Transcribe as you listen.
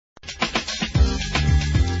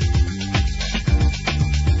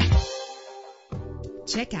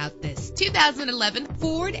Check out this 2011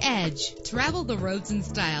 Ford Edge. Travel the roads in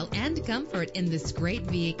style and comfort in this great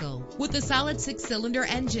vehicle with a solid 6-cylinder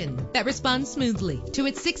engine that responds smoothly to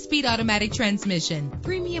its 6-speed automatic transmission.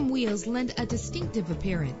 Premium wheels lend a distinctive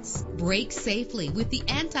appearance. Brake safely with the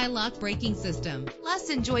anti-lock braking system. Plus,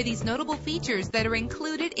 enjoy these notable features that are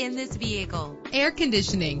included in this vehicle: air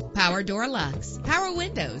conditioning, power door locks, power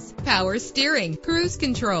windows, power steering, cruise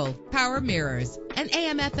control, power mirrors, an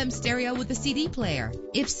AM/FM stereo with a CD player.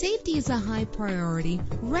 If safety is a high priority,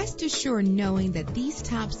 rest assured knowing that these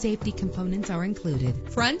top safety components are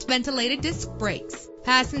included: front ventilated disc brakes,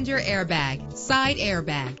 passenger airbag, side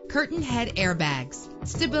airbag, curtain head airbags,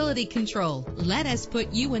 stability control. Let us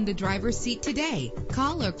put you in the driver's seat today.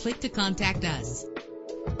 Call or click to contact us.